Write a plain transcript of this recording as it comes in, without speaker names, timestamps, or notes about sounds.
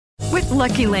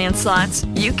Lucky Land Slots,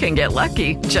 you can get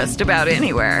lucky just about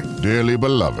anywhere. Dearly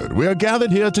beloved, we are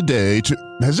gathered here today to...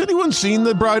 Has anyone seen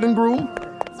the bride and groom?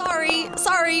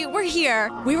 Sorry, we're here.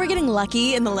 We were getting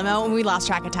lucky in the limo and we lost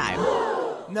track of time.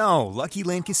 No, Lucky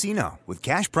Land Casino, with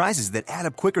cash prizes that add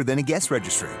up quicker than a guest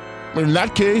registry. In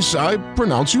that case, I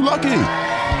pronounce you lucky.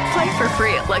 Play for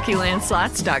free at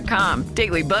LuckyLandSlots.com.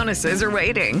 Daily bonuses are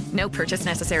waiting. No purchase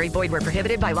necessary. Void where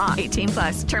prohibited by law.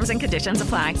 18+. Terms and conditions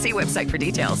apply. See website for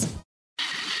details.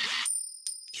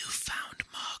 You found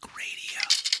Mug Radio.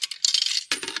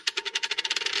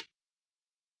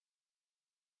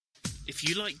 If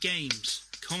you like games,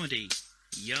 comedy,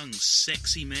 young,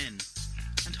 sexy men,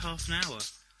 and half an hour,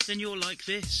 then you're like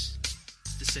this.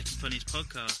 The Second Funniest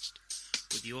Podcast,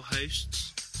 with your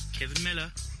hosts, Kevin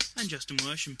Miller and Justin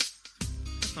Worsham.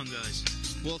 Have fun, guys.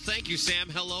 Well, thank you, Sam.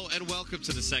 Hello, and welcome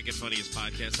to the Second Funniest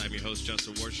Podcast. I'm your host,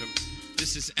 Justin Worsham.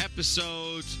 This is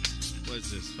episode, what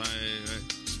is this,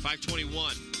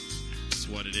 521. That's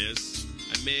what it is.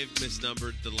 I may have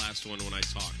misnumbered the last one when I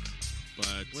talked,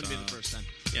 but... Wouldn't be the first time.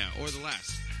 Yeah, or the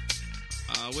last.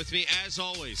 With me, as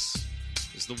always,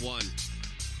 is the one,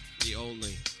 the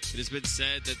only. It has been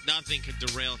said that nothing can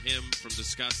derail him from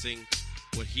discussing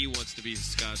what he wants to be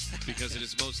discussed, because it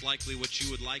is most likely what you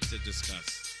would like to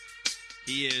discuss.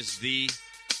 He is the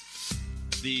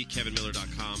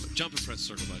KevinMiller.com. Jump and press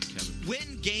circle button, Kevin.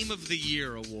 Win Game of the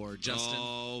Year award, Justin.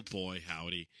 Oh, boy,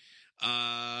 howdy.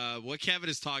 What Kevin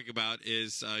is talking about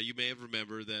is, you may have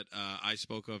remembered that I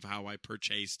spoke of how I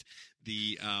purchased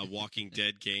the Walking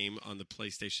Dead game on the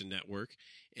PlayStation Network,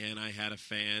 and I had a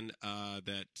fan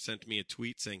that sent me a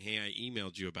tweet saying, hey, I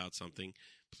emailed you about something.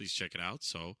 Please check it out.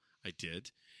 So I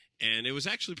did. And it was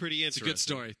actually pretty interesting. It's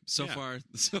a good story. So far,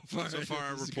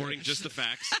 I'm reporting just the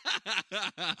facts.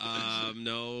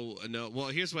 No. Well,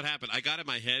 here's what happened. I got in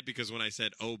my head because when I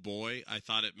said, oh, boy, I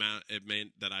thought it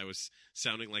meant that I was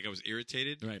sounding like I was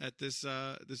irritated at this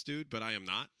dude, but I am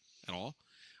not at all.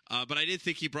 But I did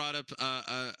think he brought up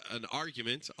an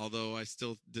argument, although I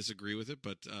still disagree with it.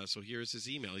 But so here's his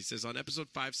email. He says, on episode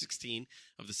 516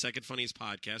 of the Second Funniest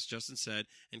Podcast, Justin said,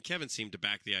 and Kevin seemed to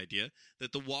back the idea,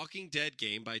 that the Walking Dead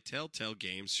game by Telltale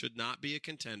Games should not be a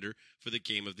contender for the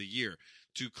Game of the Year.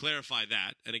 To clarify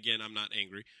that, and again, I'm not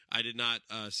angry, I did not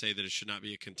say that it should not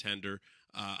be a contender.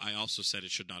 I also said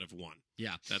it should not have won.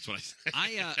 Yeah. That's what I said.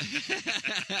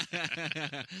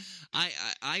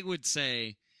 I would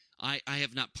say... I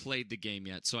have not played the game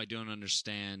yet, so I don't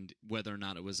understand whether or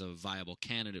not it was a viable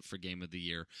candidate for Game of the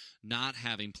Year. Not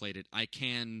having played it, I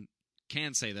can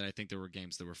say that I think there were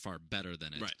games that were far better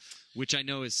than it, right. Which I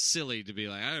know is silly to be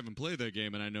like, I haven't played that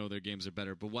game and I know their games are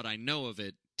better, but what I know of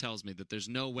it tells me that there's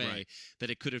no way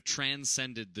that it could have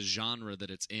transcended the genre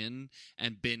that it's in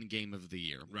and been Game of the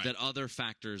Year, that other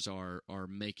factors are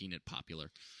making it popular.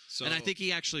 So, and I think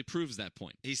he actually proves that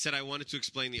point. He said, I wanted to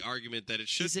explain the argument that it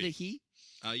should be. Is it a he?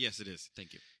 Yes, it is.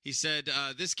 Thank you. He said,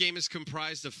 this game is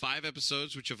comprised of 5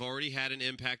 episodes which have already had an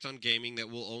impact on gaming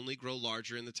that will only grow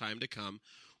larger in the time to come.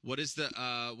 What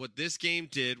this game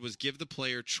did was give the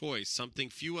player choice,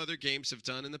 something few other games have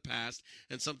done in the past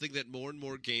and something that more and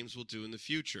more games will do in the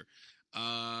future. Do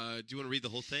you want to read the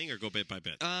whole thing or go bit by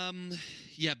bit?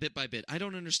 Yeah, bit by bit. I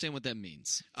don't understand what that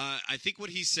means. I think what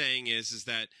he's saying is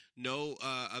that no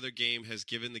other game has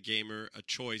given the gamer a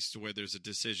choice to where there's a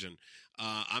decision.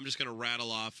 I'm just going to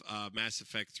rattle off Mass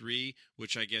Effect 3,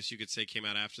 which I guess you could say came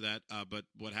out after that. But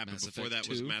what happened before that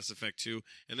was Mass Effect 2,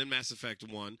 and then Mass Effect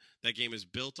 1. That game is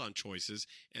built on choices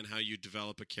and how you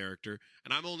develop a character.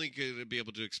 And I'm only going to be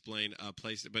able to explain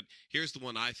place, but here's the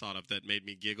one I thought of that made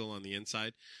me giggle on the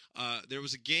inside. There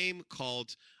was a game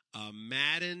called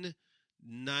Madden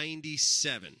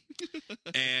 97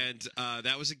 and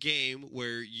that was a game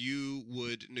where you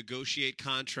would negotiate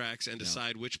contracts and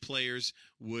decide which players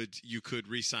you could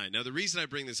re-sign. Now the reason I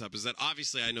bring this up is that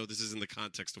obviously I know this is in the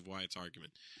context of Wyatt's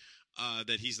argument,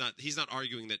 that he's not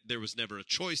arguing that there was never a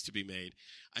choice to be made.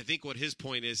 I think what his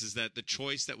point is that the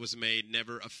choice that was made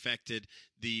never affected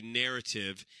the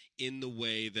narrative in the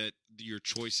way that your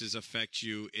choices affect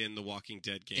you in the Walking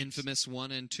Dead games. Infamous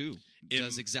 1 and 2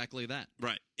 does exactly that.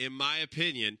 Right. In my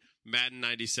opinion, Madden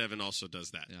 97 also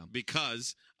does that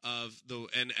because of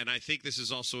and I think this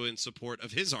is also in support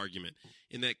of his argument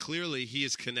in that clearly he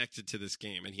is connected to this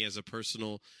game and he has a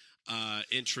personal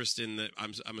interest in the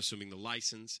I'm assuming the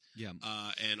license,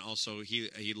 and also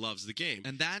he loves the game,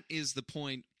 and that is the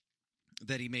point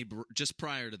that he made just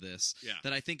prior to this.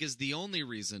 That I think is the only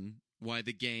reason why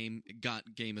the game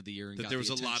got Game of the Year and that got there was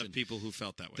the a lot attention. of people who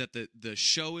felt that way. That the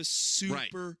show is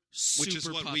super which is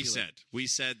what popular. we said. We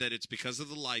said that it's because of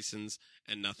the license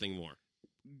and nothing more.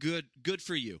 Good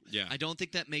for you. Yeah. I don't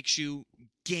think that makes you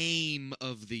game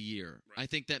of the year. Right. I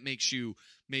think that makes you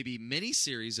maybe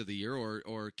mini-series of the year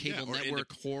or cable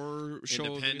network horror show.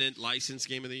 Independent licensed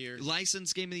game of the year.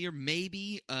 Licensed game of the year,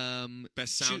 maybe.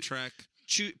 Best soundtrack.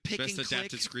 Best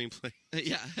adapted screenplay.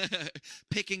 Yeah.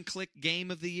 Pick and click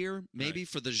game of the year, maybe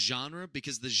for the genre,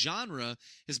 because the genre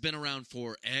has been around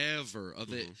forever.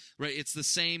 Right? It's the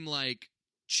same like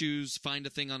find a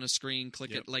thing on a screen,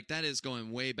 click it. Like that is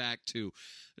going way back to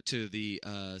the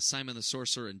Simon the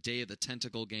Sorcerer and Day of the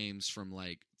Tentacle games from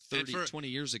like 20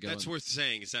 years ago. That's worth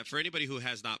saying is that for anybody who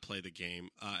has not played the game,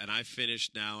 and I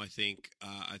finished now, I think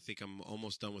I'm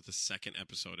almost done with the second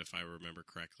episode, if I remember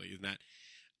correctly.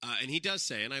 And he does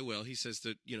say, and I will, he says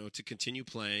that, to continue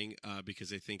playing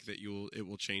because I think that it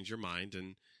will change your mind.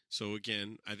 And so,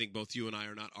 again, I think both you and I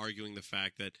are not arguing the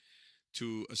fact that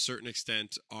to a certain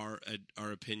extent our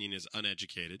opinion is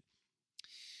uneducated.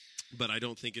 But I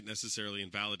don't think it necessarily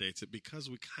invalidates it because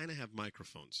we kind of have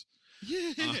microphones.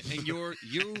 Yeah, and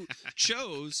you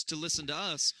chose to listen to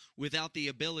us without the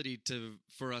ability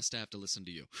for us to have to listen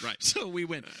to you. Right. So we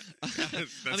win. I mean,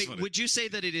 funny. Would you say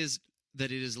that it is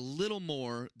a little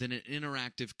more than an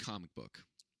interactive comic book?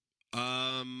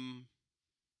 I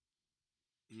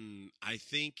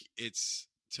think it's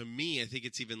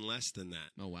even less than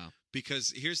that. Oh, wow.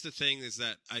 Because here's the thing is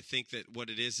that I think that what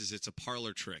it is it's a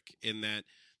parlor trick in that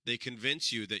they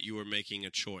convince you that you are making a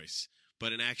choice.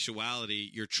 But in actuality,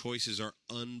 your choices are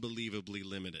unbelievably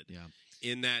limited. Yeah.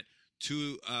 In that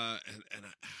I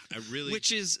really...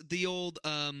 Which is the old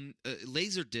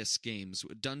Laserdisc games,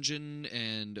 Dungeon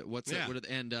and what's that?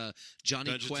 And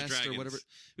Johnny Dungeons Quest or whatever.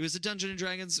 It was a Dungeon and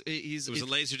Dragons. It was a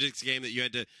Laserdisc game that you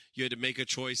had to make a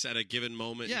choice at a given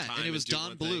moment in time. And it was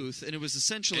Don Bluth, and it was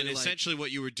essentially essentially what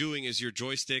you were doing is your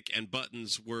joystick and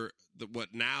buttons were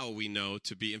what now we know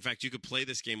to be. In fact, you could play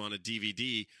this game on a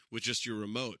DVD with just your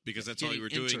remote because that's all you were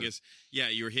doing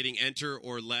you were hitting enter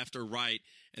or left or right.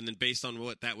 And then based on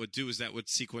what that would do is that would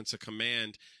sequence a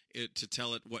command to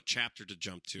tell it what chapter to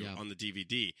jump to on the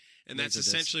DVD. And that's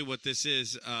essentially what this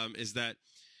is that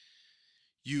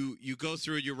you go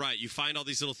through it, you're right. You find all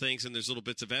these little things and there's little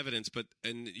bits of evidence,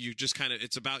 and you just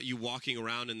it's about you walking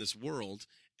around in this world,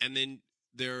 and then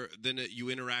you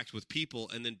interact with people,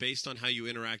 and then based on how you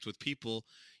interact with people,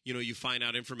 you find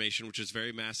out information, which is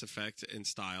very Mass Effect in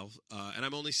style. And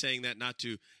I'm only saying that not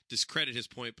to discredit his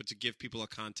point, but to give people a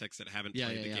context that haven't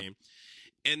played the game.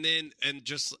 And then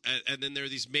there are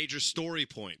these major story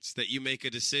points that you make a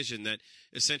decision that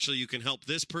essentially you can help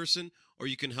this person or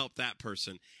you can help that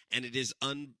person. And it is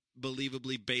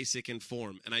unbelievably basic in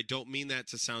form. And I don't mean that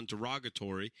to sound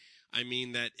derogatory. I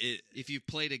mean that if you've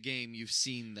played a game, you've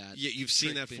seen that. Yeah, you've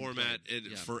seen that format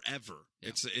forever. Yeah.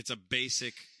 It's a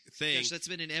basic thing. Gosh, that's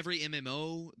been in every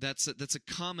MMO. That's a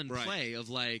common play of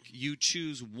like you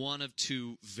choose one of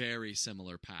two very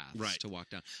similar paths to walk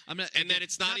down.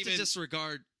 It's not even to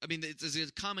disregard. I mean, it's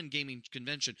a common gaming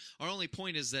convention. Our only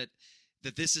point is that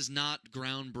this is not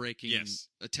groundbreaking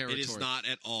territory. It is not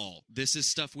at all. This is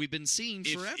stuff we've been seeing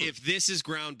forever. If this is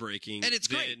groundbreaking, and it's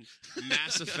great,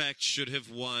 Mass Effect should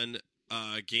have won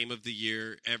Game of the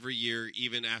Year every year,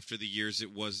 even after the years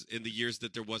in the years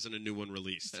that there wasn't a new one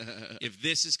released. If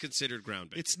this is considered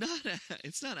groundbreaking,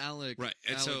 it's not Alec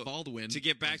Baldwin. To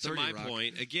get back to my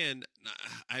point again,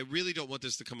 I really don't want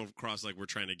this to come across like we're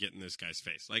trying to get in this guy's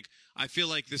face. Like I feel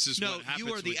like this is what happens.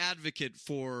 You are the advocate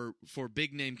for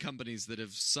big name companies that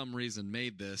have some reason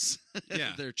made this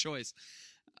their choice.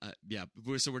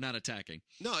 So we're not attacking.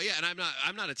 No, and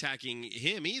I'm not attacking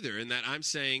him either. In that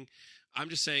I'm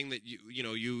just saying that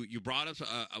you brought up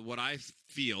what I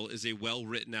feel is a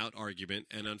well-written out argument,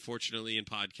 and unfortunately in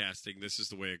podcasting, this is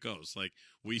the way it goes. Like,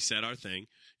 we said our thing,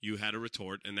 you had a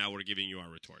retort, and now we're giving you our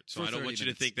retort. So I don't want you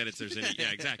to think that there's any...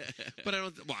 Yeah, exactly. But I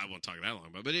won't talk that long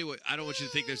about it. But anyway, I don't want you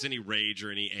to think there's any rage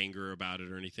or any anger about it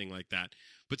or anything like that.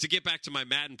 But to get back to my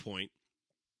Madden point,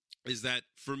 is that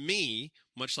for me,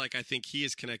 much like I think he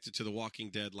is connected to the Walking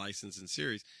Dead license and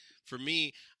series, for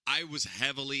me, I was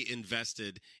heavily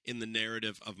invested in the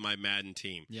narrative of my Madden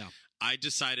team. Yeah. I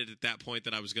decided at that point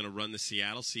that I was going to run the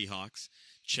Seattle Seahawks.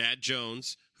 Chad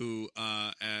Jones, who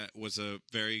was a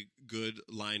very good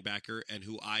linebacker and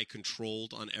who I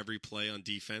controlled on every play on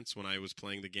defense when I was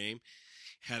playing the game,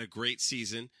 had a great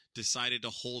season, decided to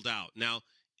hold out. Now,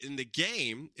 in the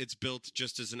game, it's built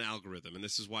just as an algorithm, and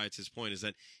this is why it's his point, is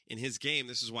that in his game,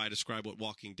 this is why I describe what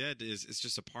Walking Dead is. It's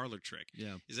just a parlor trick.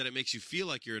 Yeah. Is that it makes you feel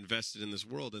like you're invested in this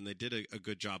world, and they did a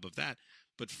good job of that.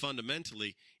 But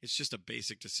fundamentally, it's just a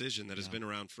basic decision that has been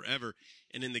around forever.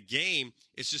 And in the game,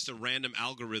 it's just a random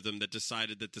algorithm that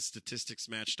decided that the statistics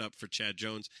matched up for Chad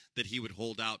Jones, that he would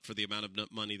hold out for the amount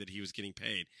of money that he was getting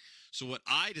paid. So what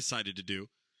I decided to do,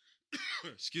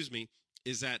 excuse me,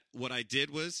 is that what I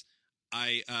did was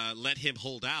I let him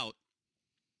hold out,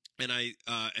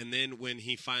 and then when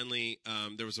he finally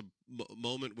there was a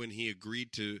moment when he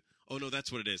agreed to. Oh no,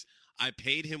 that's what it is. I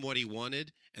paid him what he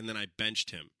wanted, and then I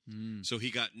benched him, so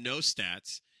he got no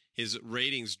stats. His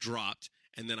ratings dropped,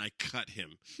 and then I cut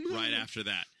him right after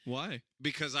that. Why?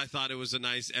 Because I thought it was a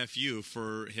nice FU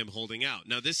for him holding out.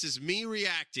 Now, this is me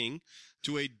reacting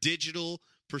to a digital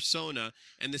persona,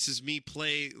 and this is me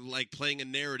playing a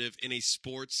narrative in a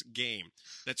sports game.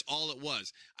 That's all it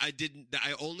was. I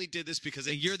only did this because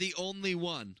you're the only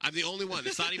one. I'm the only one.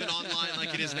 It's not even online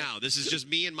like it is now. This is just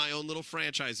me in my own little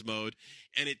franchise mode,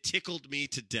 and it tickled me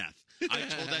to death. I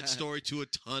told that story to a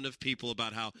ton of people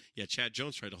about how, Chad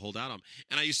Jones tried to hold out on him.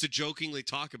 And I used to jokingly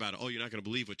talk about it. Oh, you're not going to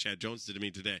believe what Chad Jones did to me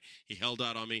today. He held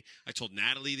out on me. I told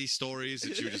Natalie these stories,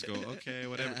 and she would just go, okay,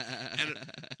 whatever. And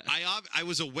I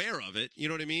was aware of it. You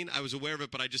know what I mean? I was aware of it,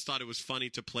 but I just thought it was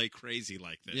funny to play crazy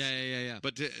like this. Yeah.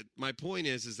 But my point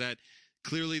is that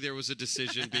clearly there was a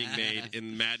decision being made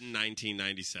in Madden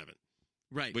 1997.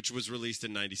 Right. Which was released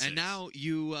in 96. And now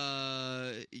you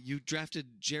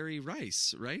drafted Jerry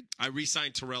Rice, right? I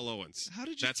re-signed Terrell Owens. How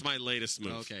did you? That's my latest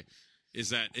move. Okay.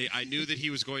 Is that I knew that he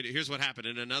was going to. Here's what happened.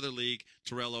 In another league,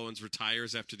 Terrell Owens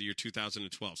retires after the year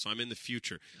 2012. So I'm in the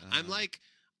future. I'm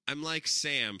like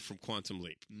Sam from Quantum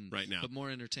Leap right now. But more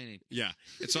entertaining. Yeah.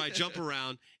 And so I jump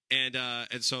around, and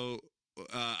so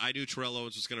I knew Terrell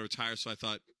Owens was going to retire, so I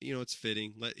thought, it's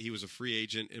fitting. He was a free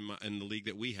agent in the league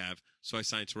that we have, so I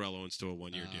signed Terrell Owens to a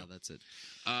one-year deal. That's it.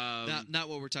 Not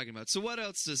what we're talking about. So what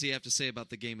else does he have to say about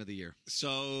the game of the year?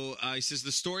 So he says,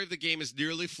 the story of the game is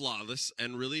nearly flawless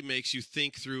and really makes you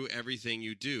think through everything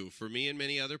you do. For me and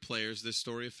many other players, this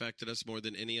story affected us more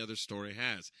than any other story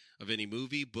has. Of any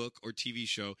movie, book, or TV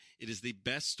show, it is the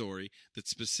best story that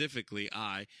specifically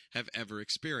I have ever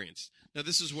experienced. Now,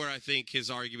 this is where I think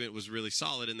his argument was really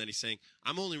solid in that he's saying,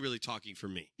 I'm only really talking for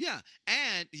me. Yeah,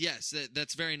 and yes,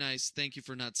 that's very nice. Thank you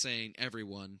for not saying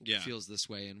everyone feels this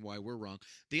way and why we're wrong.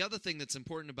 The other thing that's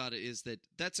important about it is that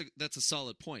that's a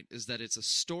solid point, is that it's a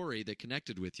story that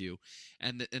connected with you,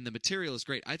 and the material is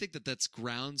great. I think that's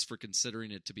grounds for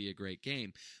considering it to be a great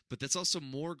game, but that's also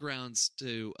more grounds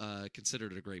to consider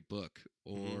it a great book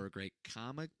or a great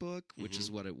comic book, which is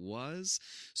what it was.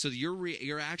 So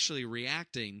you're actually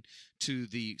reacting to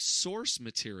the source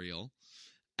material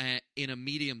in a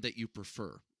medium that you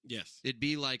prefer. Yes, it'd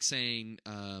be like saying,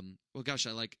 "Well, gosh,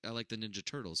 I like the Ninja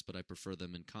Turtles, but I prefer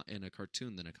them in a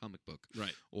cartoon than a comic book,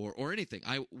 right? Or anything.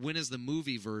 When is the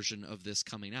movie version of this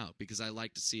coming out? Because I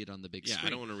like to see it on the big screen. I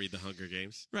don't want to read The Hunger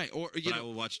Games, right? But I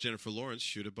will watch Jennifer Lawrence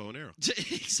shoot a bow and arrow.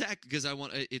 Exactly, because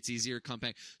it's easier,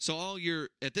 compact. So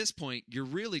at this point, you're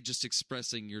really just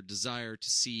expressing your desire to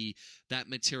see that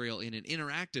material in an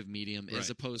interactive medium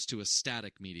as opposed to a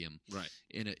static medium, right?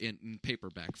 In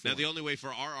paperback form. Now, the only way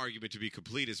for our argument to be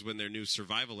complete is when their new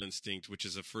Survival Instinct, which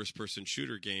is a first-person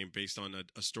shooter game based on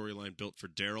a storyline built for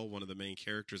Daryl, one of the main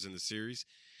characters in the series,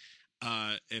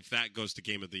 if that goes to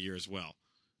Game of the Year as well,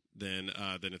 then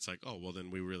it's like, oh, well,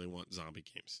 then we really want zombie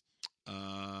games.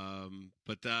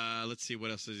 But let's see,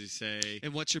 what else does he say?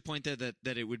 And what's your point there,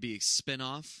 that it would be a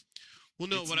spin-off? Well,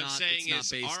 no, I'm saying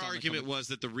is our argument was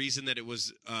that the reason that it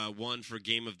was won for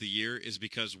Game of the Year is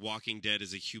because Walking Dead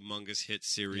is a humongous hit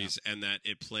series and that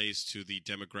it plays to the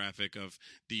demographic of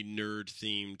the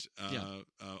nerd-themed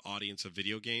audience of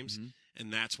video games. Mm-hmm.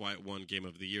 And that's why it won Game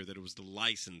of the Year, that it was the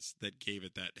license that gave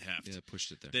it that heft. Yeah,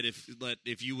 pushed it there. That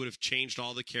if you would have changed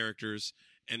all the characters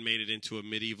and made it into a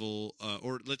medieval,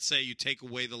 or let's say you take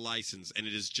away the license and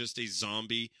it is just a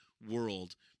zombie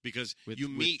world, because you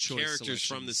meet characters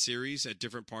from the series at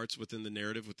different parts within the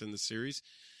narrative within the series,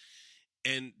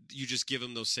 and you just give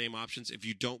them those same options. If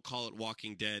you don't call it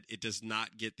Walking Dead, it does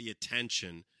not get the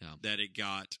attention that it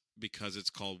got because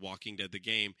it's called Walking Dead the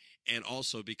game, and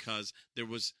also because that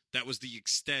was the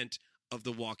extent of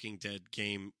the Walking Dead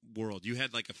game world. You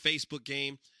had like a Facebook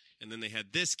game, and then they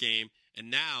had this game,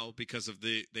 and now because of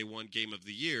they won Game of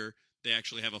the Year, they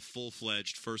actually have a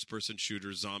full-fledged first-person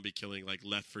shooter, zombie-killing, like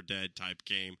Left 4 Dead type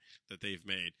game that they've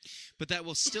made. But that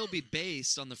will still be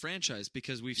based on the franchise,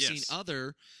 because we've seen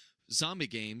other zombie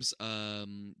games,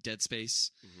 Dead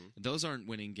Space. Mm-hmm. Those aren't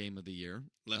winning Game of the Year.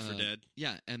 Left 4 Dead.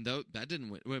 Yeah, and that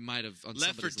didn't win. It might have on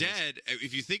Left 4 Dead, list.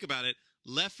 If you think about it,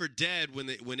 Left 4 Dead,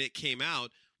 when it came out,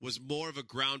 was more of a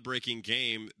groundbreaking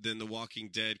game than The Walking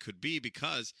Dead could be,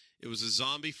 because it was a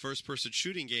zombie first-person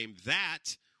shooting game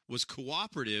that was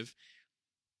cooperative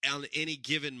on any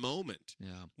given moment. Yeah.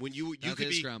 When you that could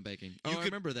is be groundbreaking. I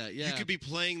remember that. Yeah. You could be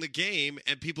playing the game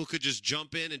and people could just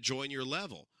jump in and join your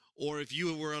level. Or if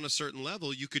you were on a certain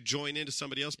level, you could join into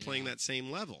somebody else playing that same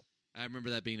level. I remember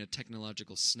that being a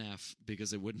technological snafu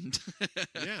because it wouldn't.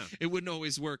 Yeah. It wouldn't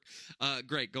always work.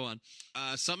 Great, go on.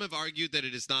 Some have argued that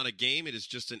it is not a game; it is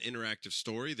just an interactive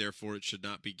story. Therefore, it should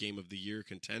not be Game of the Year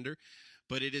contender.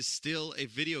 But it is still a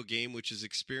video game which is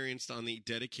experienced on the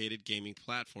dedicated gaming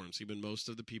platforms. Even most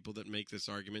of the people that make this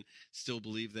argument still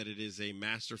believe that it is a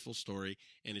masterful story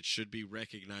and it should be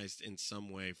recognized in some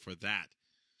way for that.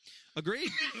 Agreed.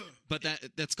 But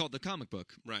that's called the comic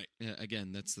book. Right. Yeah,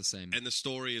 again, that's the same. And the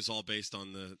story is all based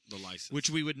on the license. Which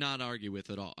we would not argue with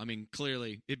at all. I mean,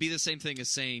 clearly, it'd be the same thing as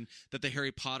saying that the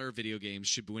Harry Potter video games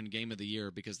should win Game of the Year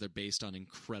because they're based on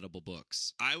incredible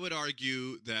books. I would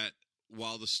argue that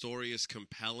while the story is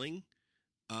compelling,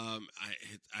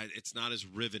 it's not as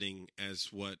riveting as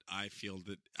what I feel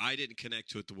that I didn't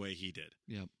connect to it the way he did.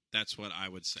 Yeah. That's what I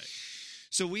would say.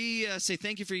 So we say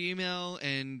thank you for your email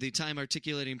and the time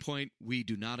articulating point. We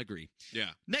do not agree. Yeah.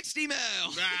 Next email.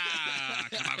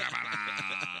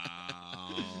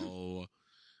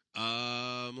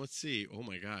 Let's see. Oh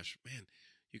my gosh, man.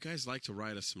 You guys like to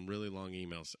write us some really long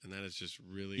emails, and that is just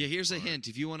really Here's hard. a hint.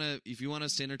 If you want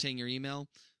us to entertain your email,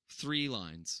 3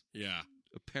 lines. Yeah.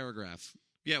 A paragraph.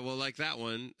 Yeah, well, like that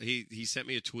one, he sent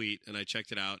me a tweet, and I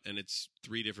checked it out, and it's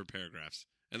 3 different paragraphs.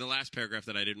 And the last paragraph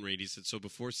that I didn't read, he said, so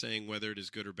before saying whether it is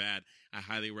good or bad, I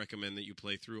highly recommend that you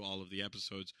play through all of the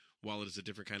episodes. While it is a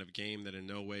different kind of game, that in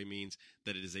no way means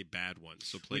that it is a bad one.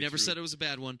 So play. We never said it was a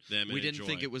bad one. We didn't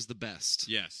think it was the best.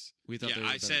 Yes. We thought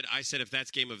I said if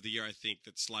that's Game of the Year, I think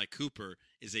that Sly Cooper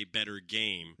is a better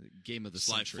game. Game of the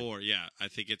Sly century. 4, yeah. I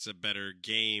think it's a better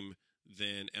game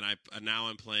than, and now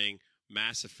I'm playing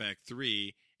Mass Effect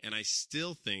 3, and I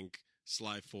still think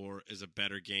Sly 4 is a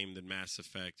better game than Mass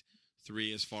Effect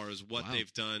 3 as far as what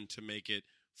they've done to make it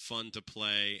fun to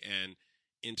play and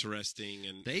interesting.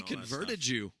 And they and all converted that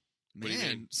stuff. you. What do you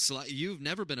Man, mean? you've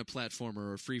never been a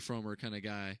platformer or freeformer kind of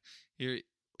guy.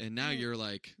 And now you're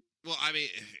like... Well, I mean,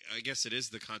 I guess it is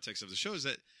the context of the show is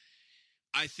that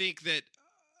I think that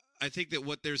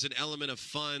what there's an element of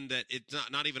fun that it's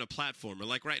not even a platformer.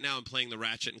 Like right now I'm playing the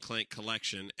Ratchet and Clank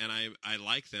collection, and I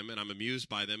like them, and I'm amused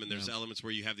by them, and there's elements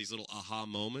where you have these little aha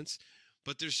moments.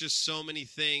 But there's just so many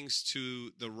things to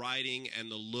the writing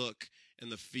and the look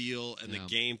and the feel and the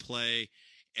gameplay,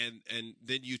 and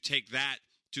then you take that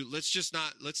to let's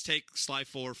take Sly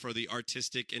 4 for the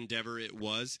artistic endeavor it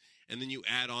was, and then you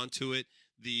add on to it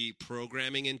the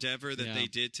programming endeavor that they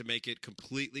did to make it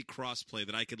completely cross-play,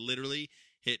 that I could literally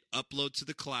hit upload to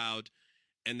the cloud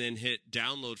and then hit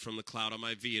download from the cloud on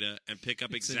my Vita and pick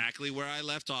up exactly where I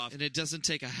left off. And it doesn't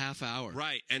take a half hour.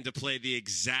 Right, and to play the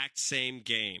exact same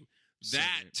game.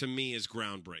 That, to me, is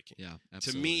groundbreaking. Yeah, To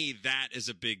absolutely. me, that is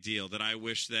a big deal that I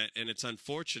wish that, and it's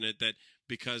unfortunate that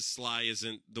because Sly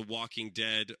isn't the Walking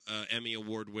Dead Emmy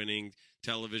Award-winning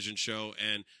television show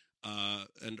and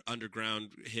an underground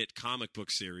hit comic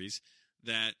book series,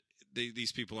 that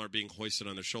these people aren't being hoisted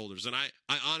on their shoulders. And I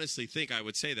honestly think I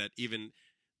would say that even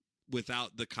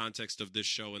without the context of this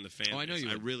show and the fan base. I know you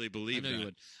would. I really believe I know that. you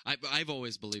would. I've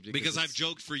always believed it. Because I've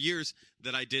joked for years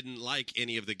that I didn't like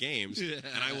any of the games. And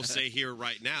I will say here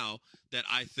right now that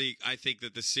I think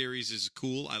that the series is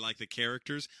cool. I like the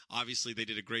characters. Obviously, they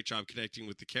did a great job connecting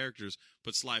with the characters,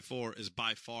 but Sly 4 is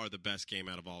by far the best game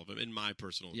out of all of them, in my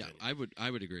personal opinion. I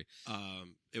would agree.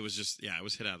 It was just, it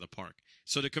was hit out of the park.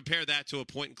 So to compare that to a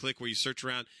point and click where you search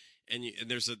around and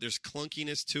there's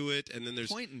clunkiness to it, and then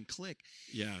there's point and click.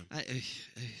 Yeah.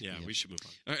 We should move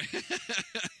on. All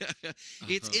right.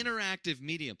 It's interactive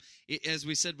medium. As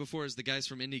we said before, as the guys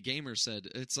from Indie Gamer said,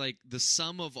 it's like the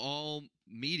sum of all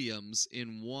mediums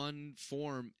in one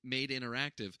form made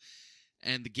interactive.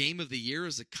 And the game of the year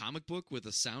is a comic book with a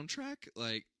soundtrack?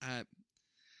 Like,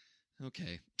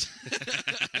 okay.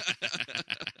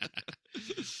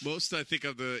 Most, I think,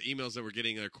 of the emails that we're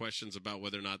getting are questions about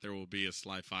whether or not there will be a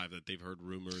Sly 5, that they've heard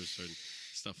rumors and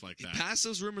stuff like that. Pass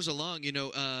those rumors along.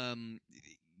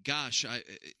 Gosh,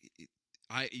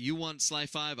 you want Sly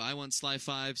 5, I want Sly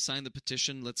 5. Sign the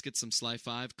petition. Let's get some Sly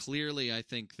 5. Clearly, I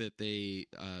think that they,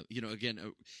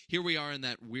 again, here we are in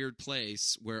that weird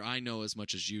place where I know as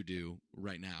much as you do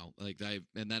right now.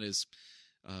 And that is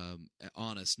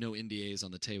honest. No NDAs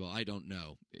on the table. I don't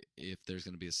know if there's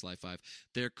going to be a Sly 5.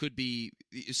 There could be.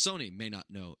 Sony may not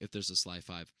know if there's a Sly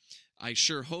 5. I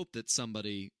sure hope that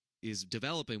somebody is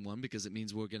developing one, because it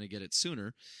means we're going to get it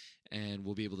sooner and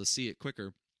we'll be able to see it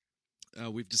quicker.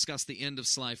 We've discussed the end of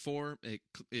Sly 4.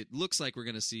 It looks like we're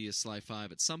going to see a Sly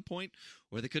 5 at some point,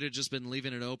 or they could have just been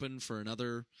leaving it open for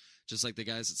another, just like the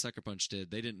guys at Sucker Punch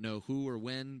did. They didn't know who or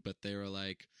when, but they were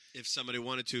like, if somebody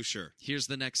wanted to, sure. Here's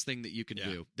the next thing that you can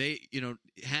do. They,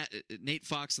 Nate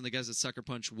Fox and the guys at Sucker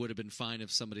Punch would have been fine if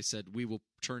somebody said, we will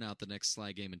turn out the next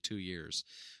Sly game in 2 years.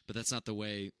 But that's not the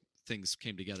way things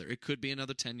came together. It could be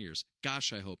another 10 years.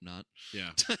 Gosh, I hope not.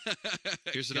 Yeah.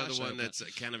 Here's another one that's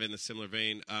kind of in the similar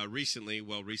vein. Recently,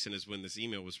 recent is when this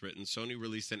email was written, Sony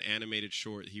released an animated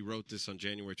short. He wrote this on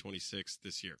January 26th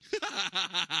this year.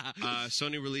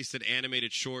 Sony released an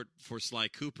animated short for Sly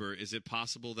Cooper. Is it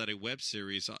possible that a web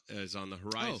series is on the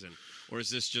horizon? Or is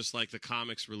this just like the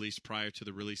comics released prior to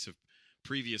the release of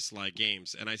previous Sly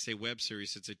games? And I say web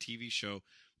series, it's a TV show,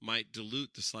 might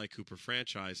dilute the Sly Cooper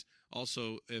franchise.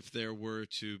 Also, if there were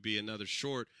to be another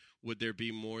short, would there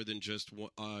be more than just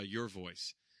your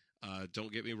voice?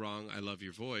 Don't get me wrong, I love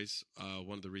your voice.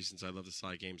 One of the reasons I love the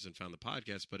Sly games and found the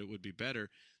podcast, but it would be better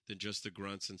than just the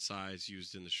grunts and sighs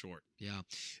used in the short. Yeah.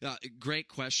 Great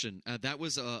question. That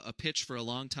was a pitch for a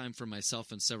long time for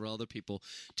myself and several other people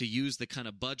to use the kind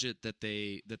of budget that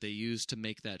they used to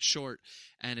make that short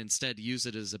and instead use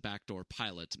it as a backdoor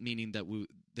pilot, meaning that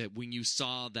when you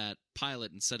saw that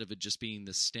pilot, instead of it just being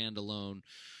this standalone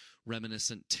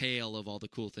reminiscent tale of all the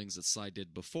cool things that Sly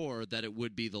did before, that it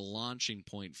would be the launching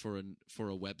point for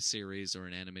a web series or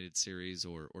an animated series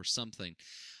or something.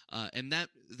 And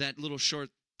that little short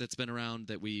that's been around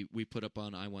that we put up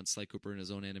on I Want Sly Cooper in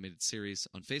his own animated series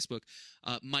on Facebook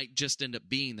might just end up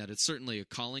being that. It's certainly a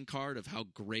calling card of how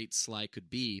great Sly could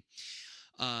be.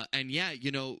 And yeah,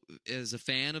 as a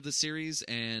fan of the series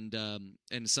and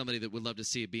somebody that would love to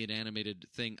see it be an animated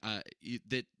thing,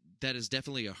 that is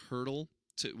definitely a hurdle.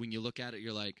 When you look at it,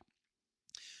 you're like,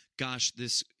 gosh,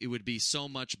 it would be so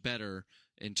much better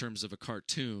in terms of a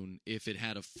cartoon if it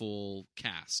had a full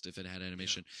cast, if it had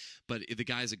animation. Yeah. But the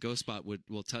guys at GhostBot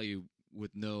will tell you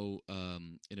with no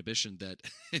inhibition that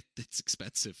it's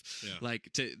expensive. Yeah.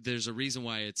 There's a reason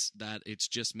why it's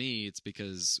just me. It's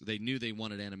because they knew they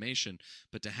wanted animation,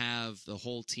 but to have the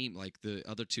whole team, like the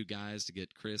other two guys, to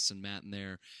get Chris and Matt in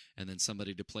there, and then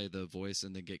somebody to play the voice,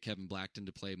 and then get Kevin Blackton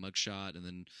to play Mugshot, and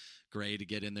then Gray to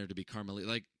get in there to be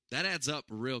Carmelita, that adds up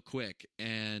real quick.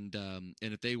 And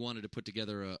if they wanted to put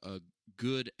together a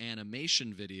good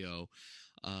animation video,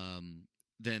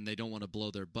 then they don't want to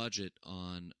blow their budget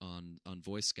on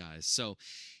voice guys. So,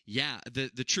 yeah,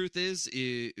 the truth is,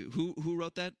 who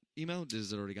wrote that email?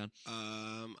 Is it already gone?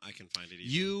 I can find it easily.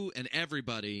 You and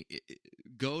everybody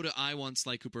go to I Want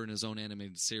Sly Cooper in his own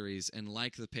animated series and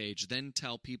like the page. Then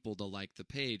tell people to like the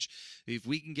page. If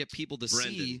we can get people to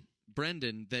see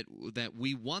Brendan that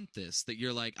we want this, that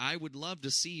you're like, I would love to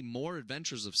see more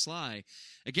Adventures of Sly,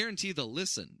 I guarantee they'll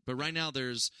listen. But right now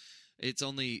it's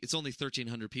only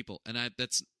 1,300 people, and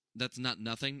that's not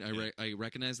nothing. Yeah. I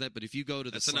recognize that, but if you go to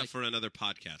that's enough for another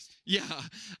podcast. Yeah,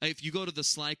 if you go to the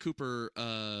Sly Cooper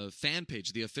fan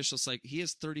page, the official Sly, he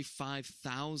has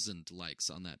 35,000 likes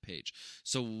on that page.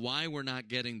 So why we're not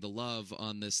getting the love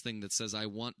on this thing that says I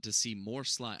want to see more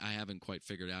Sly, I haven't quite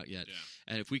figured out yet. Yeah.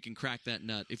 And if we can crack that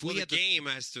nut, the game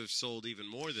has to have sold even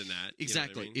more than that. Exactly.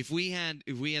 You know what I mean?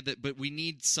 If we had that, but we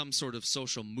need some sort of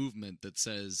social movement that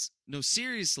says, no,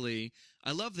 seriously,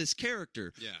 I love this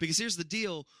character. Yeah. Because here's the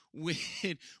deal: when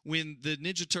the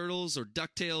Ninja Turtles or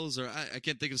DuckTales, or I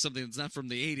can't think of something that's not from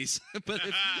the 80s, but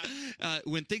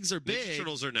when things are big, Ninja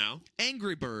Turtles are now.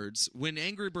 Angry Birds, when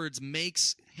Angry Birds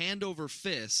makes hand over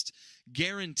fist,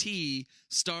 guarantee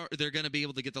they're going to be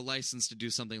able to get the license to do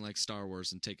something like Star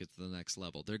Wars and take it to the next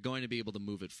level. They're going to be able to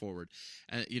move it forward.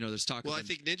 There's talk. Well, I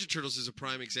think Ninja Turtles is a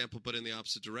prime example, but in the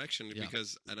opposite direction,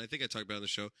 because, and I think I talked about it on the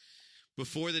show,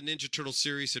 before the Ninja Turtle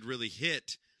series had really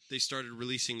hit, they started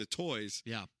releasing the toys.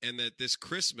 Yeah. And that this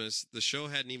Christmas, the show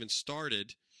hadn't even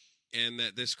started, and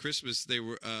that this Christmas they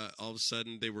were all of a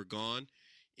sudden they were gone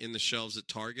in the shelves at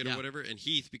Target or whatever. And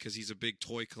Heath, because he's a big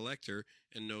toy collector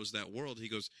and knows that world, he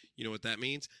goes, you know what that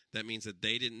means? That means that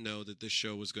they didn't know that this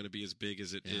show was going to be as big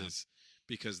as it is,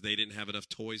 because they didn't have enough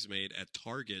toys made at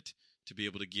Target to be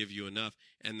able to give you enough,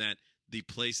 and that the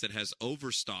place that has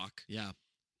overstock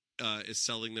is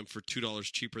selling them for $2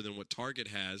 cheaper than what Target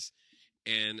has,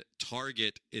 and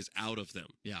Target is out of them.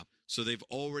 Yeah. So they've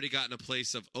already gotten a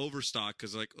place of overstock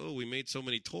because, we made so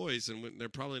many toys, and they're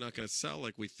probably not going to sell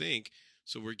like we think,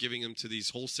 so we're giving them to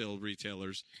these wholesale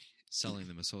retailers. Selling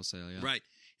them as wholesale, yeah. Right.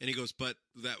 And he goes, but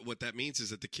what that means is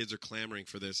that the kids are clamoring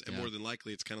for this, and more than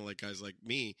likely it's kind of like guys like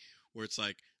me, where it's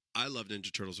like, I loved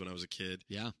Ninja Turtles when I was a kid.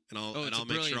 Yeah. And I'll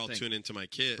make sure I'll tune into my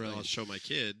kid. Brilliant. I'll show my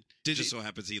kid. So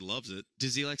happens he loves it.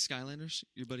 Does he like Skylanders,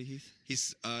 your buddy Heath?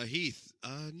 Heath.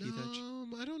 No,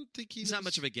 I don't think He's not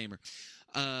much of a gamer.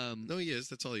 No, he is.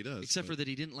 That's all he does. Except for that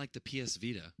he didn't like the PS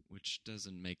Vita, which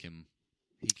doesn't make him...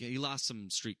 He lost some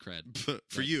street cred.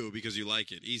 For you, because you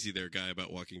like it. Easy there, guy,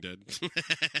 about Walking Dead.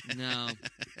 No,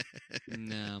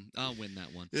 I'll win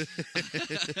that one.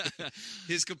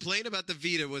 His complaint about the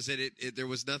Vita was that there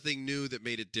was nothing new that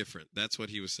made it different. That's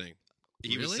what he was saying.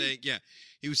 He was saying,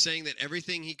 he was saying that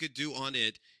everything he could do on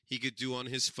it, he could do on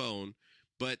his phone.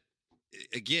 But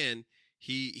again,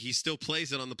 he still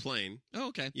plays it on the plane. Oh,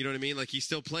 okay. You know what I mean? Like, he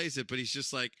still plays it, but he's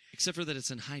just like... Except for that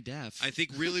it's in high def. I think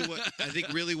really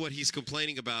what he's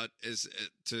complaining about is,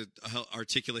 to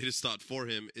articulate his thought for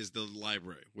him, is the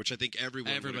library, which I think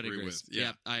everybody would agree agrees. with.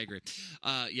 Yeah, I agree.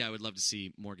 I would love to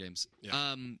see more games.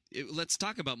 Yeah. Let's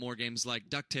talk about more games like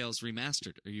DuckTales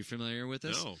Remastered. Are you familiar with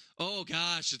this? No. Oh,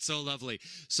 gosh, it's so lovely.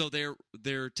 So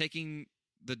they're taking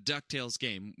the DuckTales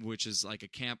game, which is like a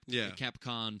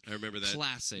Capcom I remember that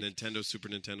classic. Nintendo, Super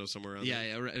Nintendo, somewhere around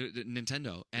there. Yeah,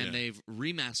 Nintendo. And they've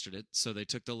remastered it. So they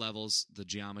took the levels, the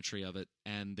geometry of it,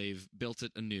 and they've built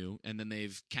it anew. And then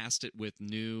they've cast it with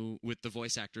the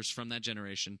voice actors from that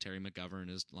generation. Terry McGovern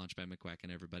is Launchpad McQuack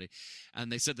and everybody.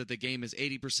 And they said that the game is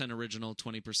 80% original,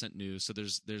 20% new. So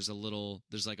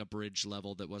there's like a bridge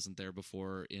level that wasn't there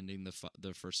before ending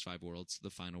the first 5 worlds, the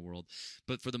final world.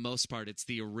 But for the most part, it's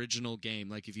the original game.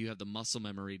 Like, if you have the muscle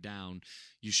memory down,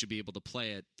 you should be able to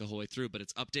play it the whole way through. But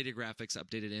it's updated graphics,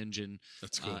 updated engine,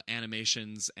 that's cool.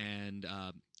 Animations, and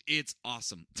it's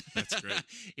awesome. That's great.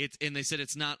 And they said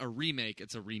it's not a remake,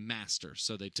 it's a remaster.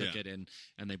 So they took it and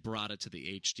they brought it to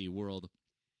the HD world.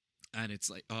 And it's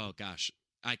like, oh, gosh,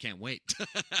 I can't wait.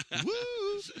 Woo!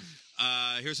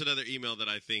 Here's another email that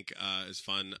I think is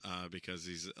fun because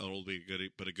he's an oldie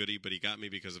but a goodie, but he got me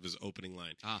because of his opening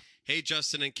line. Hey,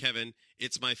 Justin and Kevin,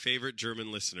 it's my favorite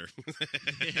German listener.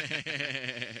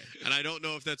 And I don't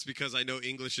know if that's because I know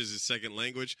English is his second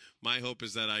language. My hope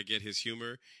is that I get his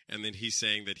humor, and then he's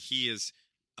saying that he is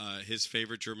his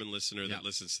favorite German listener that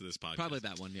listens to this podcast. Probably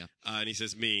that one, yeah. And he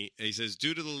says,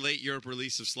 due to the late Europe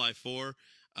release of Sly 4,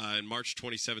 in March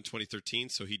 27, 2013,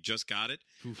 so he just got it.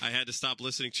 Oof. I had to stop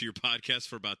listening to your podcast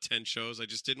for about 10 shows. I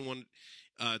just didn't want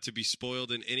to be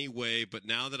spoiled in any way, but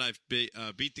now that I've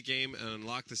beat the game and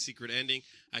unlocked the secret ending,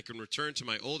 I can return to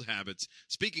my old habits.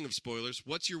 Speaking of spoilers,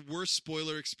 what's your worst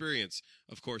spoiler experience?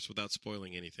 Of course, without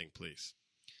spoiling anything, please.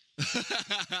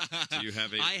 Do you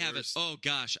have I have it. Oh,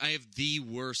 gosh. I have the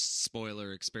worst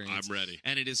spoiler experience. I'm ready.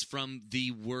 And it is from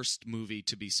the worst movie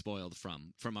to be spoiled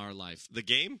from our life. The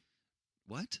Game?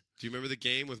 What? Do you remember the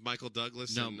game with Michael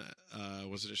Douglas no. and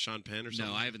was it Sean Penn or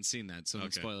something? No, I haven't seen that, so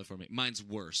don't spoil it for me. Mine's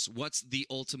worse. What's the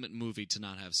ultimate movie to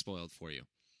not have spoiled for you?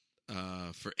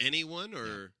 For anyone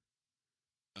or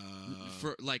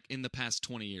for like in the past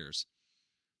 20 years?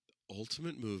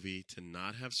 Ultimate movie to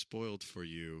not have spoiled for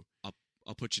you.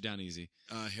 I'll put you down easy.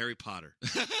 Harry Potter.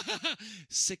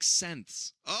 Sixth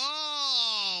Sense.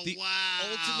 Oh, the wow.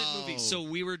 Ultimate movie. So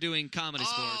we were doing Comedy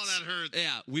Sports. Oh, that hurts.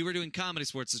 Yeah, we were doing Comedy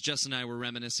Sports. As Justin and I were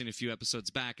reminiscing a few episodes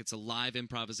back. It's a live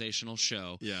improvisational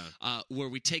show. Yeah. Where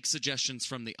we take suggestions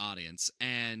from the audience.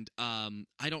 And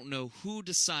I don't know who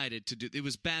decided to do it. It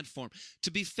was bad form.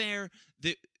 To be fair,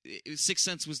 Sixth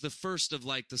Sense was the first of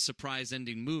like the surprise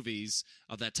ending movies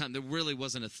of that time. There really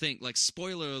wasn't a thing. Like,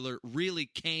 spoiler alert really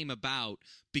came about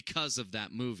because of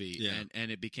that movie,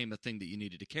 and it became a thing that you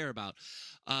needed to care about.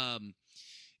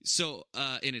 So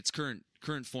in its current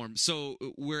form. So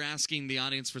we're asking the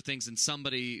audience for things, and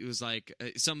somebody was like,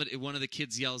 one of the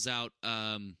kids yells out,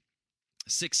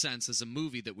 Sixth Sense is a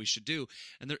movie that we should do,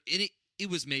 and it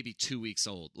was maybe 2 weeks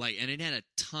old, and it had a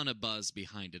ton of buzz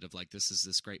behind it of like, this is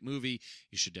this great movie.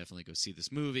 You should definitely go see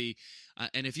this movie.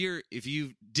 And if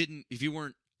you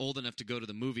weren't old enough to go to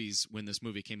the movies when this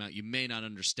movie came out, you may not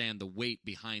understand the weight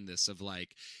behind this of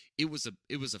like, it was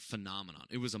a phenomenon.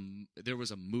 There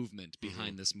was a movement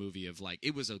behind this movie of like,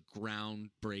 it was a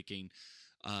groundbreaking,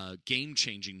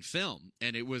 game-changing film,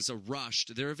 and it was a rush.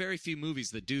 There are very few movies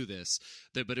that do this,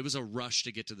 but it was a rush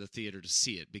to get to the theater to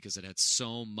see it because it had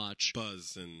so much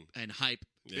buzz and hype,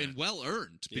 and well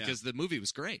earned because the movie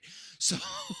was great. So,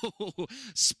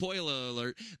 spoiler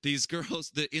alert: these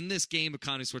girls in this game of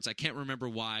Comedy Sports, I can't remember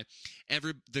why.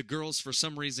 The girls for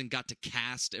some reason got to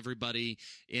cast everybody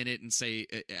in it and say,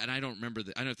 and I don't remember.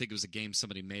 I don't think it was a game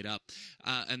somebody made up.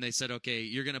 And they said, okay,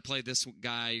 you're going to play this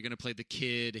guy. You're going to play the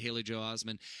kid, Haley Joel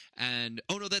Osment. And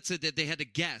oh no, that's it. They had to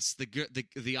guess.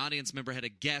 The audience member had to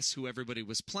guess who everybody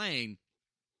was playing.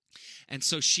 And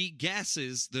so she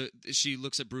guesses she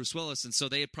looks at Bruce Willis, and so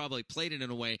they had probably played it in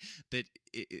a way that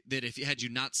if had you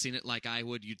not seen it like I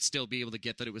would, you'd still be able to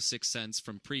get that it was Sixth Sense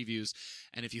from previews,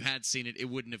 and if you had seen it, it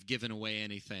wouldn't have given away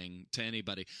anything to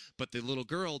anybody. But the little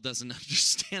girl doesn't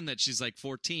understand that. She's like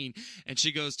 14, and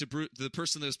she goes to the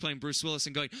person that was playing Bruce Willis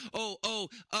and going,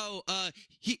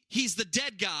 he's the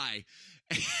dead guy.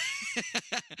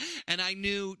 And I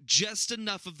knew just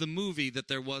enough of the movie that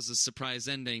there was a surprise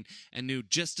ending, and knew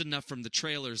just enough from the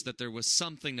trailers that there was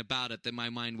something about it that my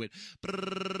mind went,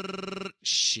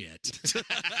 shit.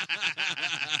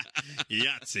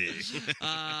 Yahtzee.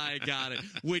 I got it.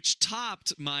 Which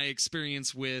topped my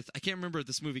experience with, I can't remember if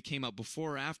this movie came out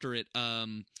before or after it,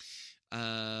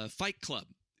 Fight Club.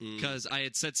 Because I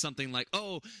had said something like,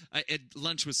 at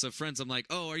lunch with some friends, I'm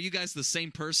like, are you guys the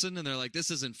same person? And they're like, this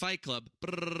isn't Fight Club.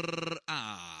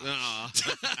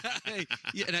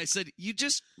 Yeah, and I said, you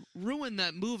just ruined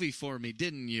that movie for me,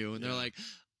 didn't you? And they're like,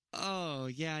 oh,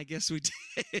 yeah, I guess we did.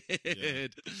 Yeah.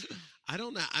 I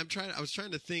don't know. I was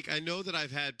trying to think. I know that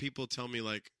I've had people tell me,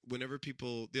 like, whenever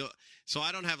so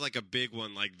I don't have, like, a big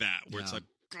one like that where it's like,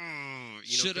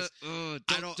 Should have.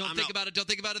 Don't think about it. Don't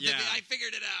think about it. Yeah. I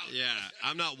figured it out. Yeah,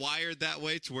 I'm not wired that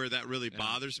way to where that really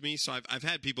bothers me. So I've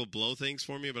had people blow things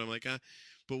for me, but I'm like,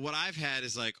 But what I've had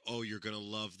is like, you're gonna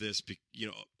love this.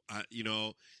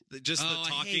 Just the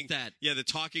talking. I hate that. Yeah, the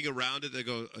talking around it. They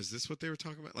go, is this what they were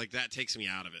talking about? Like that takes me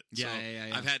out of it. Yeah, so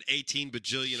yeah. I've had 18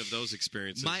 bajillion of those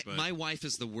experiences. My wife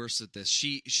is the worst at this.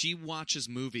 She watches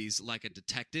movies like a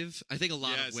detective. I think a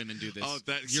lot of women do this. Oh,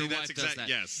 Your wife does that.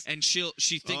 Yes. And she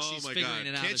thinks she's figuring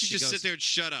it out. Can't you just sit there and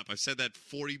shut up? I've said that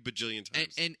 40 bajillion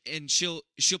times. And she'll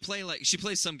play she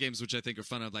plays some games which I think are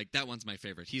fun. Of like, that one's my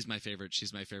favorite. He's my favorite.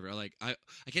 She's my favorite. Or like I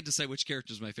can't decide which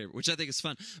character's my favorite, which I think is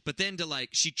fun. But then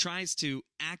she tries to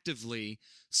actively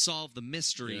solve the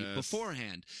mystery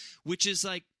beforehand, which is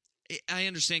like, I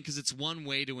understand because it's one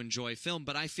way to enjoy film,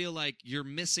 but I feel like you're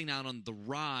missing out on the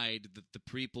ride that the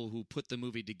people who put the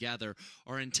movie together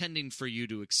are intending for you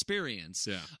to experience,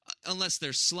 unless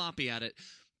they're sloppy at it.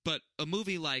 But a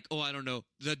movie like, The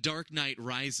Dark Knight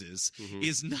Rises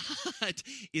is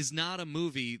not a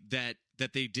movie that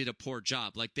they did a poor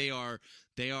job. Like they are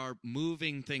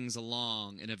moving things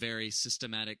along in a very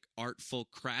systematic, artful,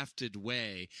 crafted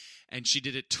way. And she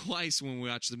did it twice when we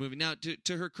watched the movie. Now,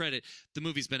 to her credit, the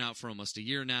movie's been out for almost a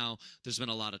year now. There's been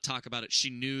a lot of talk about it.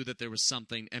 She knew that there was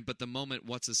something. But the moment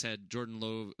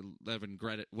Jordan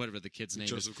Levitt, whatever the kid's name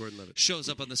Joseph Gordon-Levitt, shows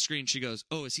up on the screen, she goes,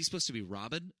 is he supposed to be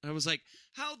Robin? And I was like,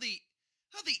 How the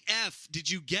F did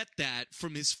you get that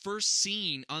from his first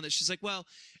scene on that? She's like,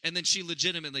 and then she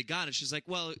legitimately got it. She's like,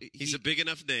 he's a big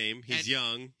enough name. He's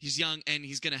young. He's young, and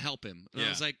he's going to help him. And I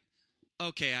was like,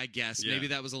 okay, I guess. Maybe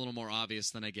that was a little more obvious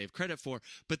than I gave credit for.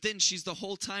 But then she's the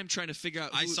whole time trying to figure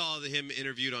out. I saw him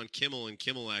interviewed on Kimmel, and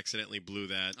Kimmel accidentally blew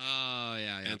that. Oh,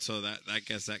 yeah. And so I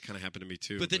guess that kind of happened to me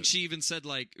too. But then she even said,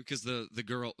 like, because the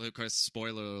girl, of course,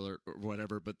 spoiler alert or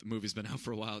whatever, but the movie's been out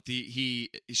for a while.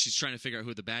 She's trying to figure out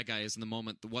who the bad guy is. And the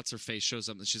moment what's her face shows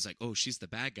up, and she's like, she's the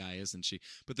bad guy, isn't she?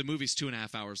 But the movie's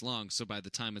 2.5 hours long, so by the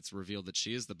time it's revealed that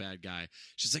she is the bad guy,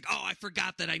 she's like, I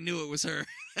forgot that I knew it was her.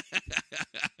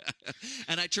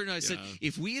 And I turned to her, I said,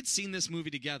 if we had seen this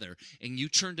movie together and you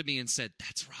turned to me and said,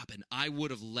 that's Robin, I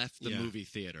would have left the movie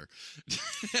theater.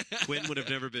 Quinn would have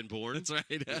never been born. That's right.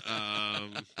 A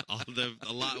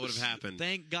lot would have happened.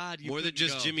 Thank God you More than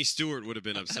just go. Jimmy Stewart would have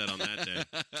been upset on that day.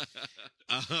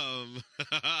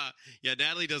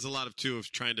 Natalie does a lot of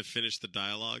trying to finish the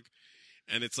dialogue.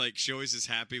 And it's like, she always is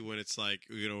happy when it's like,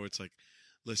 it's like,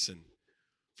 listen,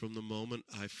 from the moment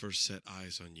I first set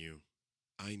eyes on you,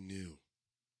 I knew.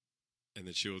 And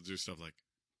then she will do stuff like,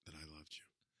 that I loved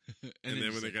you. and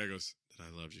then when the guy goes, that I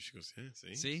loved you, she goes, yeah,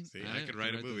 see? I could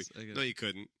write a movie. No, you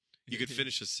couldn't. You could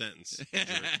finish a sentence.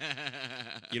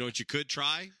 You know what you could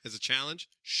try as a challenge?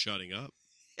 Shutting up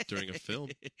during a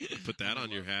film. Put that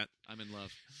on your hat. I'm in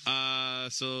love.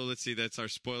 So let's see. That's our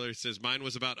spoiler. It says, mine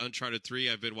was about Uncharted 3.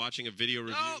 I've been watching a video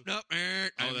review. No.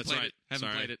 That's right. Haven't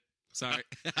played it. Sorry.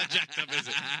 How jacked up is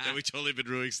it? That we totally been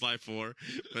ruining Sly 4.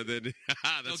 But then,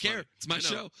 that's don't care. Funny. It's my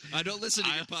show. I don't listen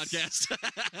to your podcast.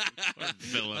 I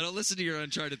don't listen to your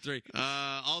Uncharted 3.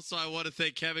 Also, I want to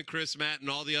thank Kevin, Chris, Matt, and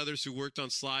all the others who worked on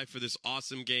Sly for this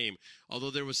awesome game. Although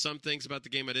there was some things about the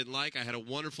game I didn't like, I had a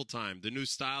wonderful time. The new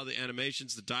style, the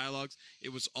animations, the dialogues,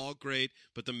 it was all great,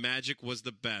 but the magic was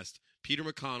the best. Peter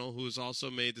McConnell, who has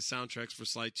also made the soundtracks for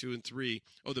Sly 2 and 3.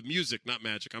 Oh, the music, not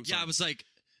magic. I'm sorry. Yeah, I was like,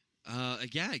 I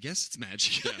guess it's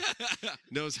magic.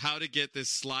 Knows how to get this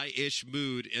Sly-ish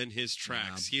mood in his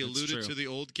tracks. He alluded to the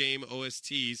old game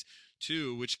OSTs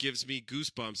 2, which gives me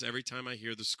goosebumps every time I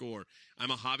hear the score.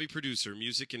 I'm a hobby producer.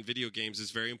 Music in video games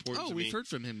is very important to me. Oh, we've heard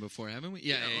from him before, haven't we?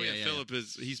 Yeah. Philip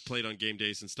he's played on game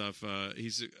days and stuff.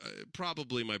 He's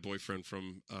probably my boyfriend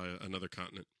from another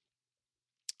continent.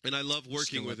 And I love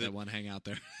working with that it. one hang out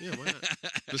there. Yeah, why not?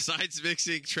 Besides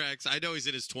mixing tracks, I know he's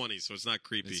in his 20s, so it's not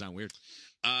creepy. It's not weird.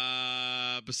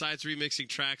 Besides remixing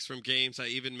tracks from games, I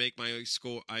even make my own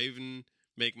score. I even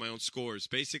make my own scores.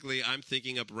 Basically, I'm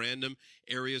thinking up random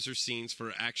areas or scenes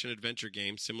for action-adventure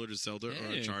games similar to Zelda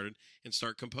or Uncharted and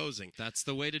start composing. That's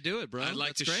the way to do it, bro. I'd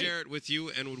like That's to great. share it with you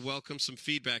and would welcome some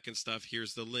feedback and stuff.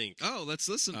 Here's the link. Oh, let's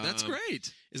listen. That's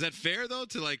great. Is that fair, though,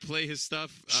 to like play his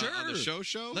stuff on the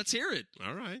show? Let's hear it.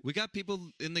 All right. We got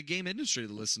people in the game industry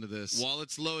to listen to this. While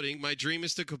it's loading, my dream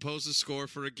is to compose a score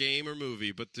for a game or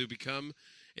movie, but to become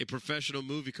a professional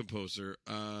movie composer,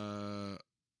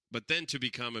 but then to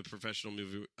become a professional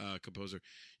movie composer,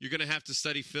 you're going to have to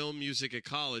study film music at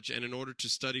college. And in order to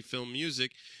study film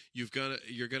music, you're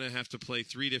going to have to play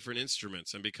 3 different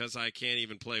instruments. And because I can't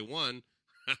even play one,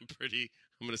 I'm going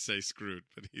to say screwed.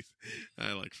 But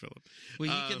I like Philip. Well,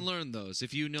 you can learn those.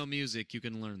 If you know music, you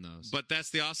can learn those. But that's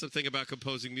the awesome thing about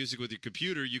composing music with your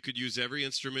computer. You could use every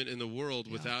instrument in the world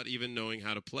without even knowing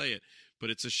how to play it. But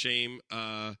it's a shame.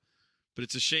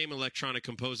 Electronic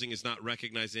composing is not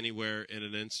recognized anywhere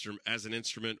in as an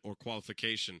instrument or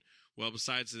qualification. Well,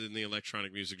 besides in the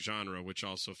electronic music genre, which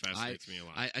also fascinates me a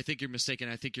lot. I think you're mistaken.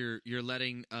 I think you're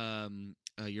letting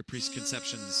your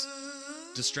preconceptions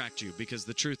distract you, because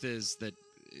the truth is that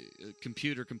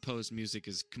computer composed music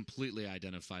is completely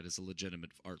identified as a legitimate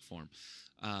art form.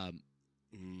 I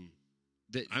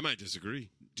might disagree.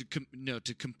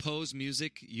 To compose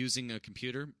music using a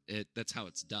computer, that's how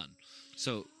it's done.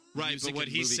 So. Right, but what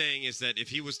he's saying is that if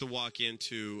he was to walk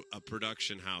into a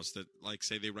production house that, like,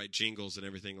 say they write jingles and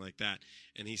everything like that,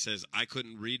 and he says, I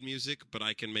couldn't read music, but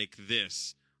I can make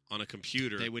this on a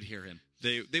computer. They would hear him.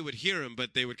 They would hear him,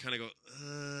 but they would kind of go,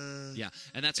 Yeah,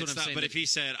 and that's what I'm saying. But if he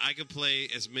said, I could play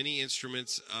as many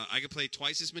instruments, I could play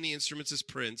twice as many instruments as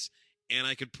Prince, and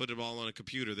I could put it all on a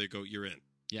computer, they go, you're in.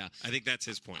 Yeah, I think that's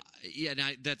his point.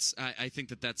 I think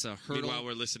that's a hurdle. Meanwhile,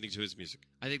 we're listening to his music.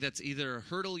 I think that's either a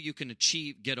hurdle you can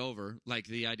get over, like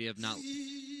the idea of not.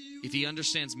 If he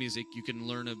understands music, you can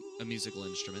learn a musical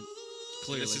instrument.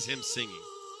 Clearly, this is him singing.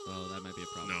 Oh, that might be a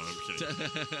problem. No, I'm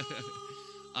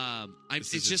kidding.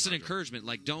 It's just an encouragement.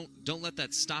 Like, don't let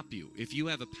that stop you. If you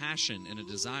have a passion and a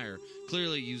desire,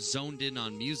 clearly you zoned in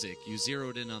on music. You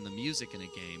zeroed in on the music in a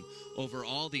game over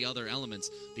all the other elements.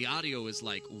 The audio is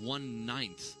like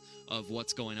 1/9 of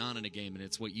what's going on in a game, and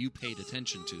it's what you paid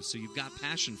attention to. So you've got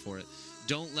passion for it.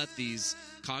 Don't let these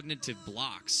cognitive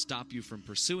blocks stop you from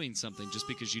pursuing something just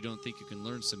because you don't think you can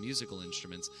learn some musical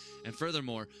instruments. And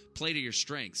furthermore, play to your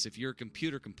strengths. If you're a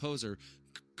computer composer,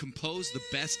 compose the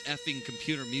best effing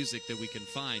computer music that we can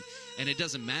find. And it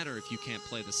doesn't matter if you can't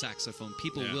play the saxophone.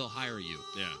 People will hire you.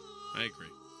 Yeah, I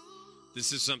agree.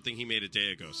 This is something he made a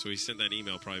day ago. So he sent that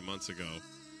email probably months ago.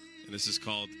 And this is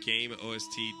called Game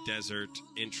OST Desert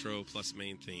Intro plus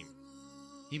Main Theme.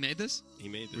 He made this? He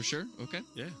made this. For sure? Okay.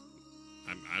 Yeah.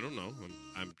 I don't know.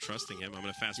 I'm trusting him. I'm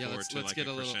going to fast forward to like a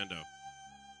crescendo.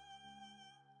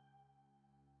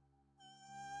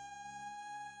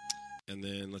 And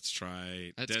then let's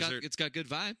try Desert. It's got good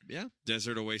vibe, yeah.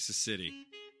 Desert Oasis City.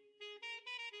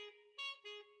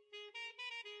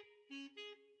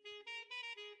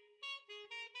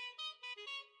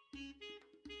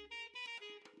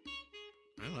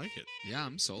 I like it. Yeah,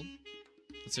 I'm sold.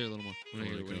 Let's hear a little more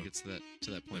when he gets to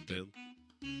that point. Build.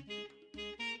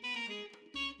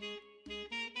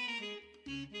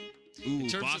 Ooh,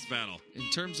 boss battle. In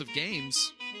terms of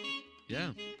games,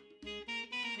 yeah.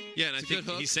 Yeah, and I think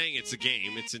he's saying it's a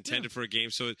game. It's intended for a game.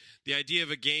 So the idea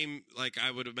of a game, like I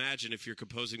would imagine if you're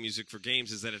composing music for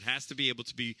games, is that it has to be able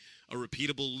to be a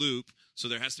repeatable loop. So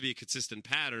there has to be a consistent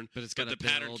pattern. But the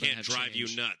pattern can't drive you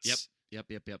nuts. Yep.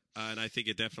 And I think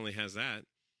it definitely has that.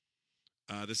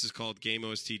 This is called Game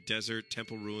OST Desert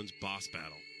Temple Ruins Boss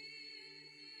Battle.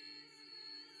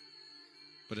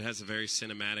 But it has a very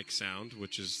cinematic sound,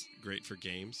 which is great for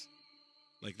games.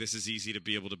 Like, this is easy to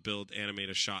be able to animate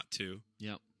a shot to.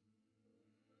 Yep.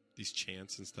 These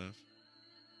chants and stuff.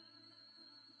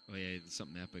 Oh, yeah,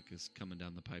 something epic is coming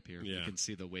down the pipe here. Yeah. You can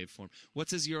see the waveform.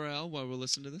 What's his URL while we're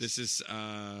listening to this? This is,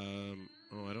 I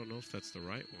don't know if that's the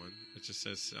right one. It just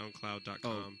says soundcloud.com.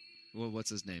 Oh, well, what's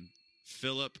his name?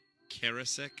 Philip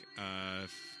Karasek,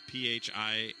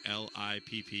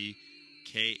 PhilipKarasek.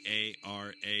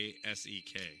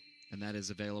 And that is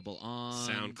available on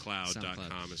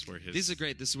SoundCloud.com is where his... These are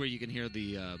great. This is where you can hear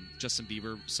the Justin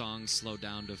Bieber songs slowed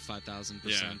down to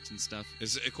 5,000% and stuff.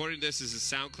 According to this, this is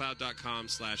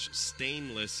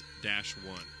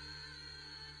SoundCloud.com/stainless-1.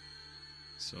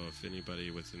 So if anybody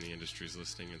within the industry is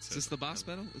listening and says... Is this the boss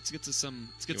battle? Let's get to some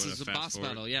boss forward?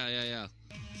 battle. Yeah.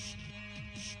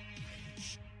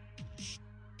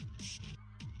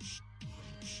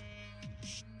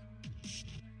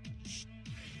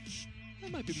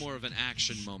 That might be more of an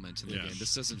action moment in the game.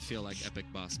 This doesn't feel like epic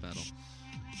boss battle.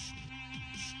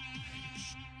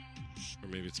 Or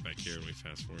maybe it's back here and we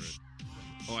fast forward it.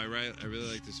 Oh, I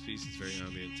really like this piece. It's very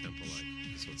ambient tempo-like.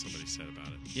 That's what somebody said about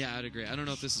it. Yeah, I'd agree. I don't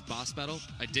know if this is boss battle.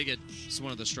 I dig it. It's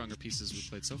one of the stronger pieces we've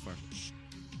played so far.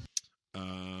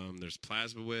 There's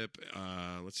Plasma Whip.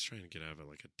 Let's try and get out of it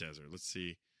like a desert. Let's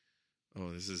see.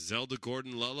 Oh, this is Zelda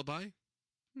Gordon Lullaby?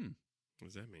 What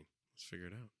does that mean? Let's figure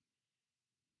it out.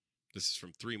 This is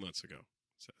from 3 months ago,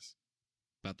 it says.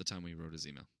 About the time we wrote his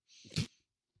email.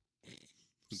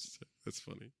 That's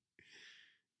funny.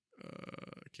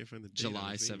 I can't find the date.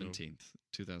 July 17th,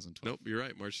 2012. Nope, you're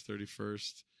right. March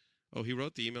 31st. Oh, he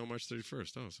wrote the email March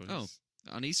 31st.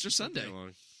 On Easter Sunday.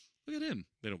 Look at him.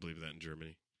 They don't believe that in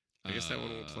Germany. I guess that one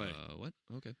won't play. What?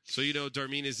 Okay. So,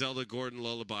 Darmina's Zelda Gordon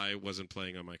Lullaby wasn't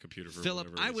playing on my computer for Philip,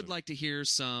 whatever reason. I would like to hear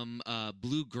some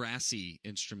bluegrassy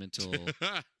instrumental.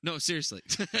 No, seriously.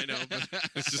 I know, but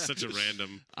it's just such a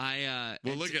random.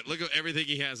 Well, look at everything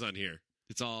he has on here.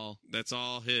 That's all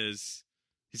his.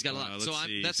 He's got a lot. So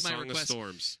that's my Song request. Of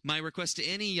Storms. My request to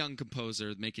any young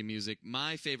composer making music,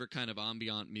 my favorite kind of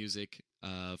ambient music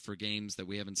for games that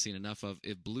we haven't seen enough of,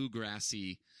 is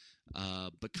bluegrassy,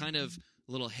 but kind of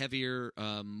a little heavier,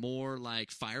 more like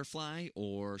Firefly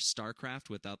or StarCraft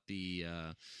without the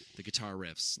guitar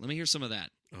riffs. Let me hear some of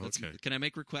that. Okay. Can I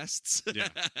make requests? Yeah.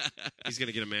 He's going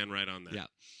to get a man right on that. Yeah.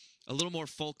 A little more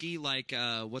folky, like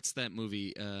what's that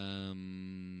movie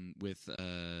with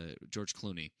George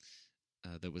Clooney?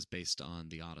 That was based on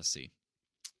the Odyssey,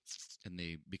 and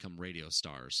they become radio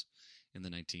stars in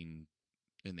the 1890s.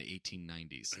 I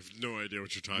have no idea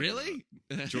what you're talking really?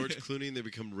 about. George Clooney and they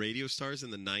become radio stars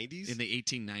in the 90s? In the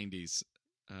 1890s.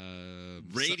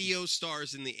 Radio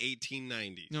stars in the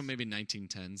 1890s. No, maybe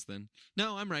 1910s then.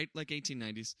 No, I'm right, like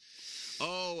 1890s.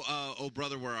 Oh,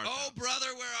 Brother, Where Art Thou? Oh, Brother,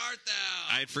 Where Art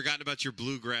Thou? I had forgotten about your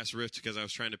bluegrass riff because I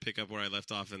was trying to pick up where I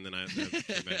left off, and then I came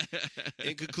back.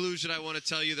 In conclusion, I want to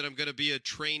tell you that I'm going to be a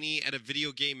trainee at a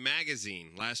video game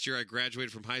magazine. Last year, I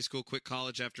graduated from high school, quit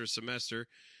college after a semester,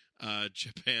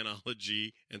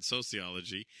 Japanology and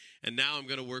sociology, and now I'm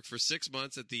going to work for 6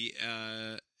 months at the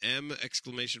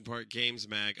Games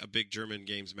Mag, a big German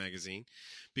games magazine,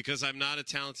 because I'm not a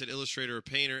talented illustrator or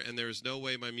painter, and there is no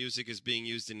way my music is being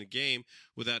used in a game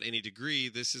without any degree.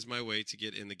 This is my way to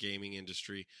get in the gaming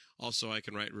industry. Also, I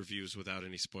can write reviews without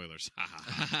any spoilers.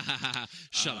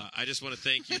 Shut up. I just want to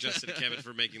thank you, Justin and Kevin,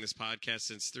 for making this podcast.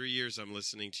 Since 3 years, I'm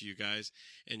listening to you guys,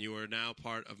 and you are now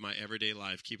part of my everyday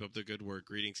life. Keep up the good work.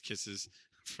 Greetings, kisses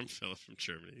from Philip from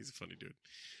Germany. He's a funny dude.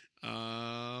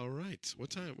 All right.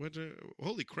 What time?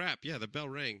 Holy crap. Yeah, the bell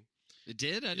rang. It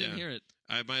did? I didn't hear it.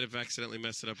 I might have accidentally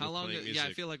messed it up. How long? Playing music. Yeah,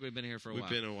 I feel like we've been here for a while.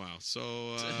 We've been a while.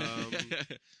 So,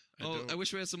 I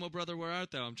wish we had some Oh Brother, Where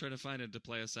Art Thou? I'm trying to find it to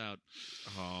play us out.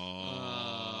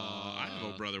 I have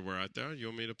Oh Brother, Where Art Thou? You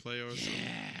want me to play Oh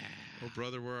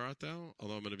Brother, Where Art Thou?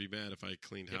 Although I'm going to be mad if I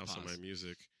cleaned house on my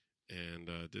music and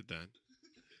did that.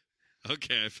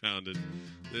 Okay, I found it.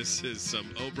 This is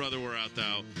some Oh Brother, Where Art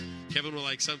Thou? Kevin would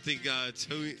like something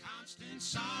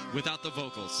without the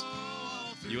vocals.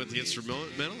 You want the instrumental?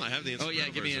 I have the instrumental. Oh, yeah,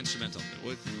 give me an instrumental.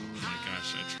 Oh, my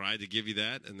gosh, I tried to give you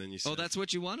that, and then you said... Oh, that's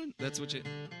what you wanted? That's what you...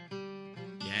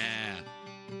 Yeah.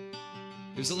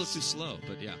 It was a little too slow,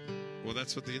 but yeah. Well,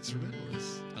 that's what the instrumental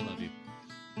is. I love you.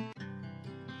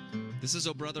 This is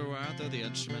Oh Brother, Where Art Thou, the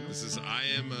instrumental? This is I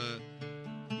Am a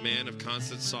Man of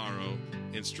Constant Sorrow,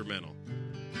 instrumental.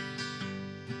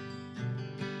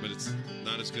 But it's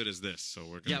not as good as this, so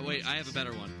we're going to... Yeah, wait, I have a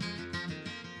better one.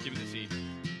 Give me the feed.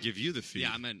 Give you the feed?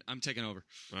 Yeah, I'm taking over.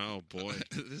 Oh, boy.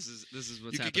 This is what's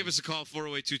happening. You can give us a call,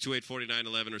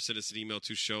 408-228-4911, or send us an email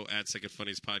to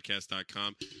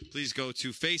show@secondfunniestpodcast.com. Please go to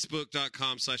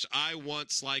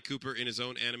facebook.com/IWantSlyCooper in his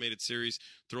own animated series.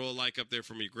 Throw a like up there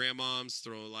from your grandmoms.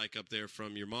 Throw a like up there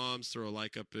from your moms. Throw a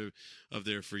like up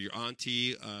there for your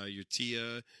auntie, your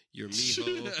tia, your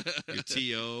mijo, your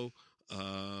tio.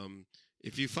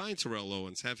 If you find Terrell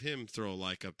Owens, have him throw a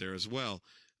like up there as well.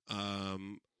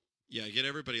 Yeah, get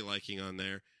everybody liking on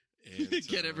there. And,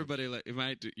 get everybody like.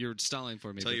 You're stalling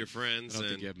for me. Tell your friends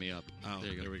and give me up. Oh,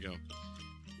 there we go.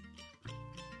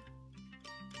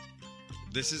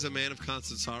 This is A Man of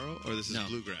Constant Sorrow, or this is No.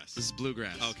 Bluegrass? This is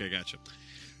Bluegrass. Okay, gotcha.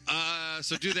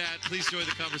 So do that. Please join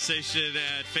the conversation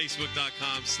at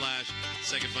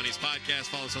facebook.com/SecondFunniestPodcast.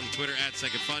 Follow us on the Twitter at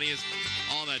SecondFunniest.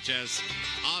 All that jazz.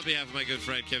 On behalf of my good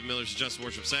friend Kevin Miller, this is Justin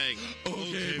Worship saying,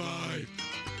 okay, bye.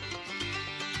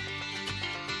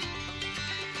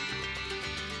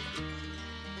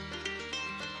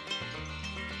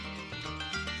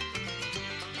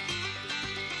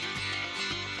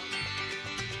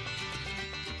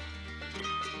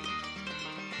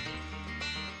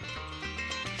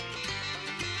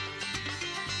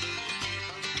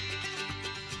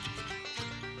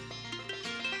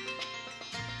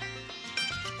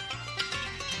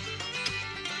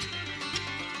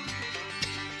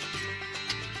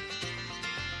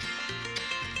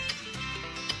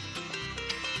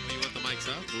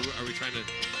 Up? Are we trying to...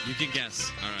 You can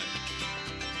guess. All right.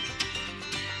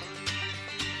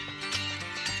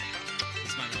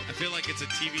 This might help. I feel like it's a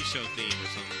TV show theme or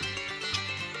something.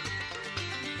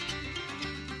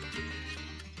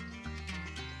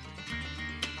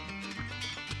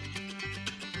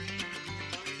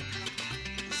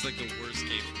 It's like the worst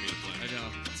game for me to play. I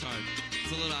know. It's hard.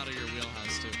 It's a little out of your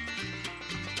wheelhouse, too.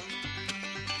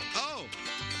 Oh!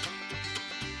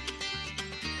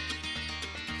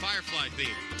 Firefly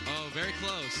theme. Oh, very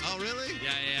close. Oh, really?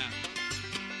 Yeah.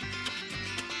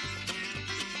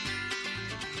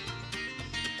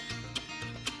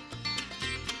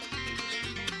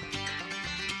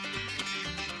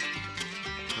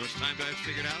 How much time do I have to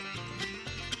figure it out?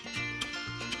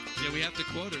 Yeah, we have to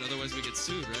quote it, otherwise we get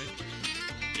sued, right?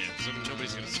 Yeah, so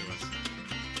nobody's going to sue us.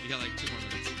 You got like 2 more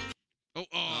minutes.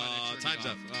 Time's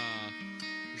up.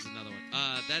 Here's another one.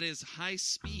 That is High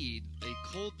Speed, a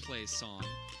Coldplay song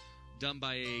done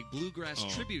by a bluegrass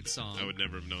tribute song. I would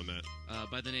never have known that.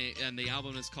 By the name, and the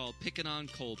album is called "Pickin' on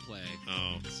Coldplay."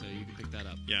 Oh, so you can pick that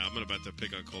up. Yeah, I'm about to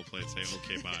pick on Coldplay and say,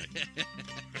 "Okay, bye."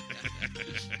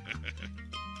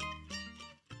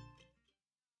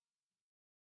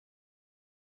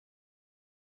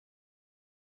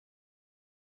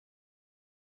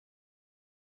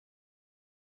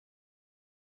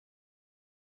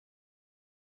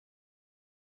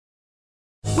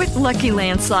 With Lucky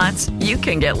Land Slots, you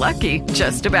can get lucky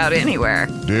just about anywhere.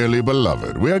 Dearly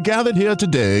beloved, we are gathered here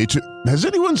today to... Has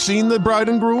anyone seen the bride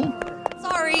and groom?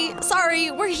 Sorry,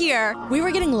 we're here. We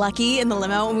were getting lucky in the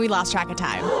limo and we lost track of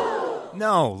time.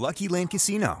 No, Lucky Land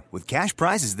Casino, with cash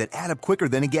prizes that add up quicker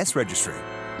than a guest registry.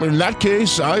 In that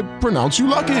case, I pronounce you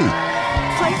lucky.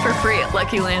 Play for free at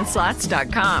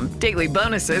LuckyLandSlots.com. Daily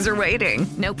bonuses are waiting.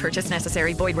 No purchase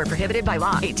necessary. Void where prohibited by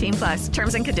law. 18+.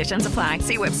 Terms and conditions apply.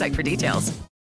 See website for details.